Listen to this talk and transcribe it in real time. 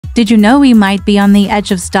Did you know we might be on the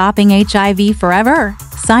edge of stopping HIV forever?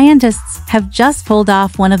 Scientists have just pulled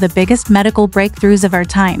off one of the biggest medical breakthroughs of our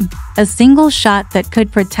time, a single shot that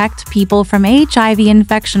could protect people from HIV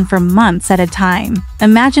infection for months at a time.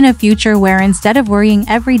 Imagine a future where instead of worrying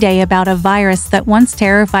every day about a virus that once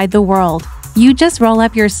terrified the world, you just roll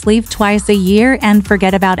up your sleeve twice a year and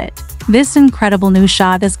forget about it. This incredible new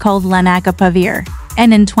shot is called lenacapavir,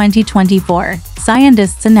 and in 2024,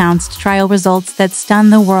 scientists announced trial results that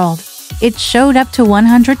stunned the world. It showed up to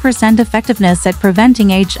 100% effectiveness at preventing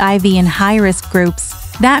HIV in high-risk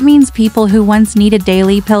groups. That means people who once needed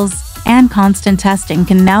daily pills and constant testing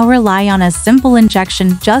can now rely on a simple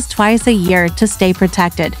injection just twice a year to stay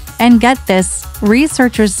protected. And get this,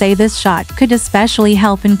 researchers say this shot could especially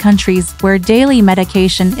help in countries where daily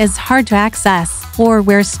medication is hard to access or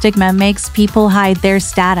where stigma makes people hide their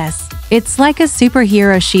status. It's like a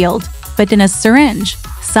superhero shield, but in a syringe.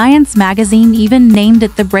 Science magazine even named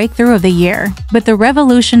it the breakthrough of the year. But the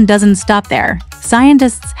revolution doesn't stop there.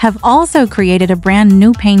 Scientists have also created a brand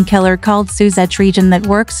new painkiller called suzetrigine that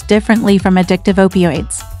works differently from addictive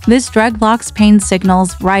opioids. This drug locks pain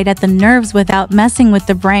signals right at the nerves without messing with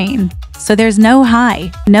the brain. So there's no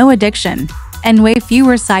high, no addiction, and way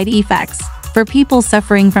fewer side effects for people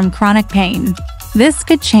suffering from chronic pain. This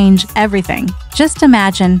could change everything. Just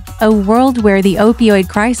imagine a world where the opioid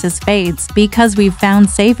crisis fades because we've found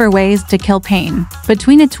safer ways to kill pain.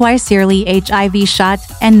 Between a twice-yearly HIV shot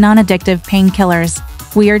and non-addictive painkillers,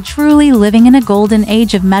 we are truly living in a golden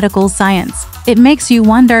age of medical science. It makes you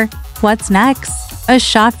wonder, what's next? A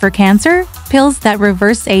shot for cancer? Pills that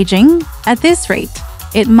reverse aging? At this rate,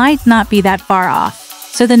 it might not be that far off.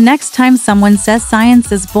 So the next time someone says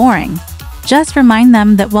science is boring, just remind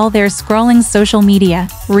them that while they're scrolling social media,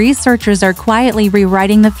 researchers are quietly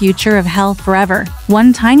rewriting the future of health forever.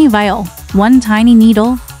 One tiny vial, one tiny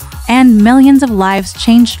needle, and millions of lives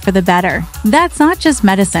changed for the better. That's not just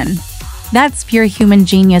medicine. That's pure human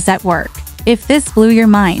genius at work. If this blew your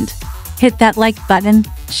mind, hit that like button,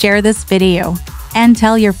 share this video, and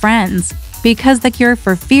tell your friends, because the cure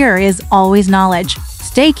for fear is always knowledge.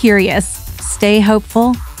 Stay curious, stay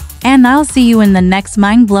hopeful, and I'll see you in the next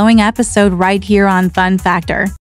mind-blowing episode right here on Fun Factor.